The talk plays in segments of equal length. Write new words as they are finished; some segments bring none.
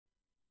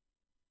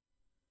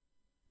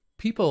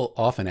People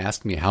often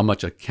ask me how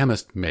much a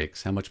chemist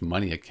makes, how much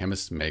money a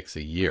chemist makes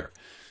a year.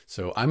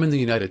 So I'm in the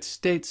United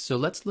States, so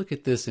let's look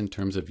at this in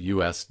terms of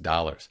US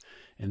dollars.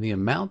 And the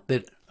amount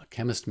that a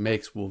chemist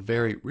makes will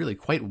vary really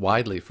quite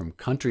widely from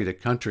country to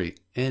country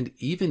and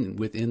even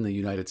within the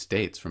United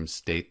States from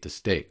state to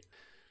state.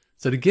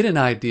 So to get an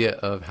idea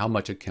of how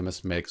much a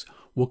chemist makes,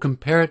 we'll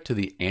compare it to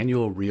the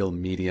annual real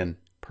median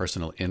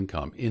personal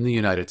income in the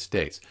United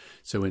States.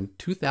 So in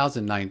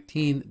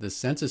 2019, the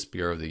Census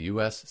Bureau, the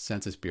US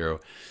Census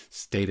Bureau,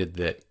 stated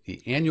that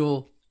the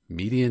annual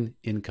median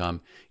income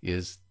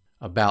is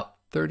about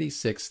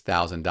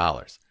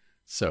 $36,000.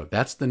 So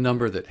that's the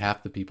number that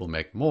half the people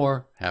make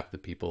more, half the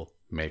people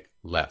make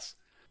less.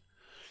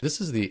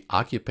 This is the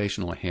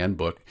Occupational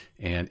Handbook,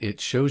 and it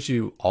shows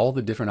you all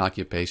the different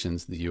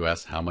occupations in the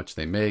US, how much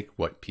they make,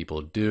 what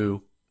people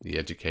do, the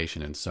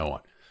education, and so on.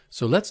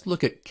 So let's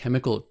look at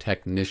chemical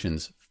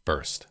technicians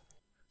first.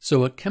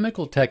 So a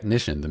chemical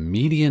technician, the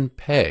median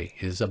pay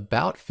is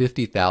about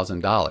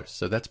 $50,000.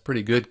 So that's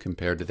pretty good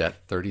compared to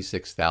that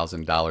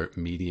 $36,000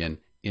 median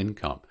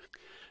income.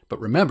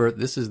 But remember,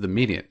 this is the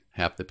median.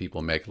 Half the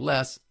people make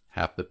less,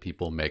 half the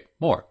people make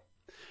more.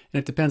 And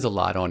it depends a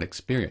lot on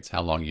experience,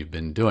 how long you've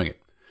been doing it.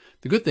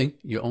 The good thing,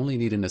 you only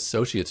need an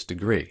associate's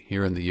degree.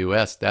 Here in the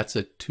US, that's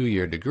a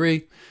 2-year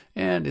degree,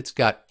 and it's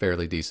got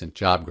fairly decent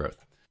job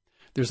growth.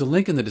 There's a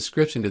link in the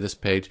description to this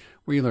page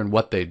where you learn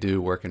what they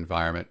do, work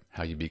environment,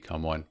 how you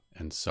become one,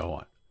 and so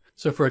on.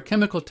 So for a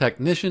chemical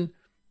technician,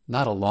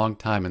 not a long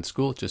time in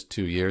school, just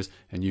 2 years,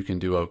 and you can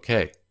do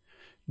okay.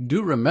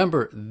 Do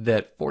remember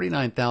that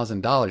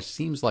 $49,000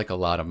 seems like a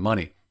lot of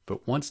money,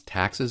 but once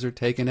taxes are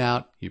taken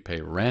out, you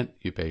pay rent,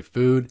 you pay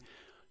food,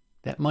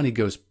 that money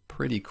goes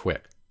pretty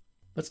quick.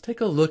 Let's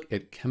take a look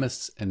at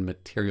chemists and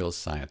materials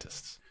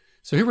scientists.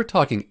 So here we're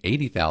talking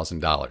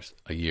 $80,000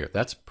 a year.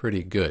 That's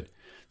pretty good.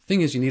 The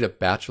thing is, you need a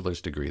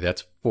bachelor's degree.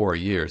 That's 4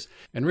 years.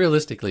 And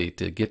realistically,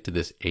 to get to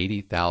this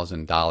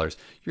 $80,000,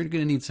 you're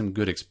going to need some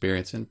good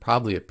experience and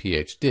probably a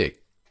PhD.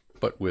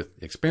 But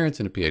with experience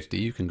and a PhD,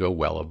 you can go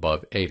well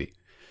above 80.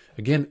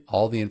 Again,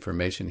 all the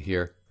information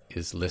here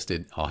is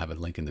listed. I'll have a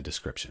link in the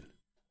description.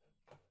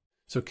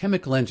 So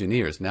chemical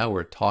engineers, now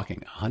we're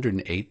talking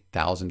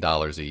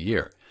 $108,000 a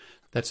year.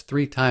 That's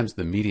 3 times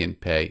the median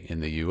pay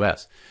in the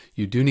US.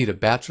 You do need a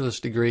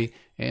bachelor's degree,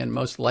 and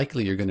most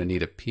likely you're going to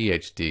need a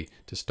PhD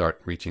to start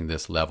reaching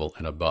this level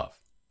and above.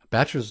 A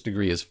bachelor's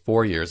degree is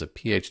 4 years. A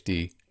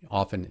PhD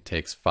often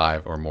takes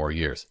 5 or more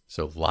years,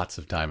 so lots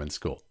of time in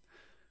school.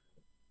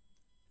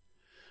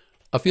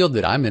 A field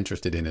that I'm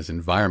interested in is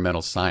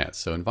environmental science.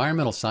 So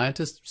environmental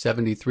scientists,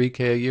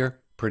 $73K a year,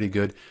 pretty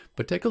good.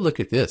 But take a look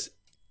at this,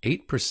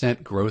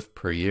 8% growth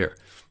per year,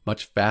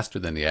 much faster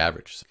than the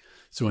average.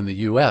 So in the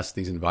US,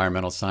 these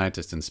environmental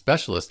scientists and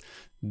specialists,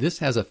 this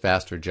has a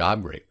faster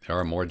job rate. There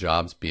are more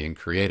jobs being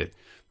created.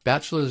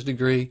 Bachelor's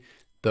degree,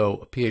 though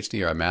a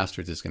PhD or a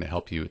master's is going to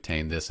help you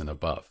attain this and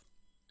above.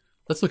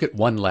 Let's look at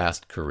one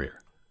last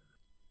career.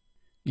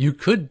 You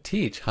could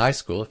teach high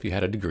school if you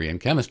had a degree in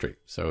chemistry.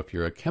 So if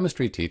you're a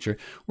chemistry teacher,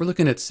 we're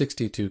looking at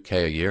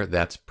 $62K a year.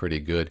 That's pretty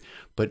good.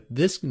 But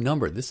this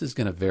number, this is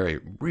going to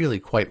vary really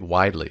quite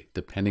widely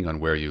depending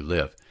on where you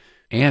live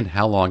and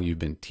how long you've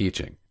been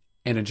teaching.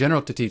 And in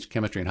general, to teach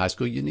chemistry in high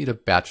school, you need a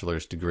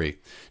bachelor's degree.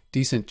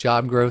 Decent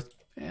job growth,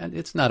 and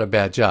it's not a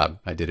bad job.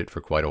 I did it for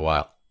quite a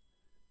while.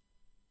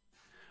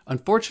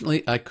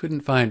 Unfortunately, I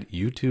couldn't find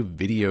YouTube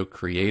video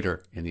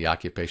creator in the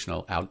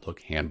Occupational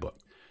Outlook Handbook.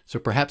 So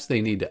perhaps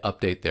they need to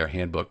update their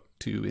handbook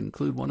to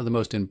include one of the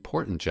most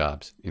important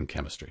jobs in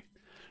chemistry.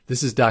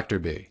 This is Dr.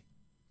 B.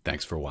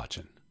 Thanks for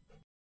watching.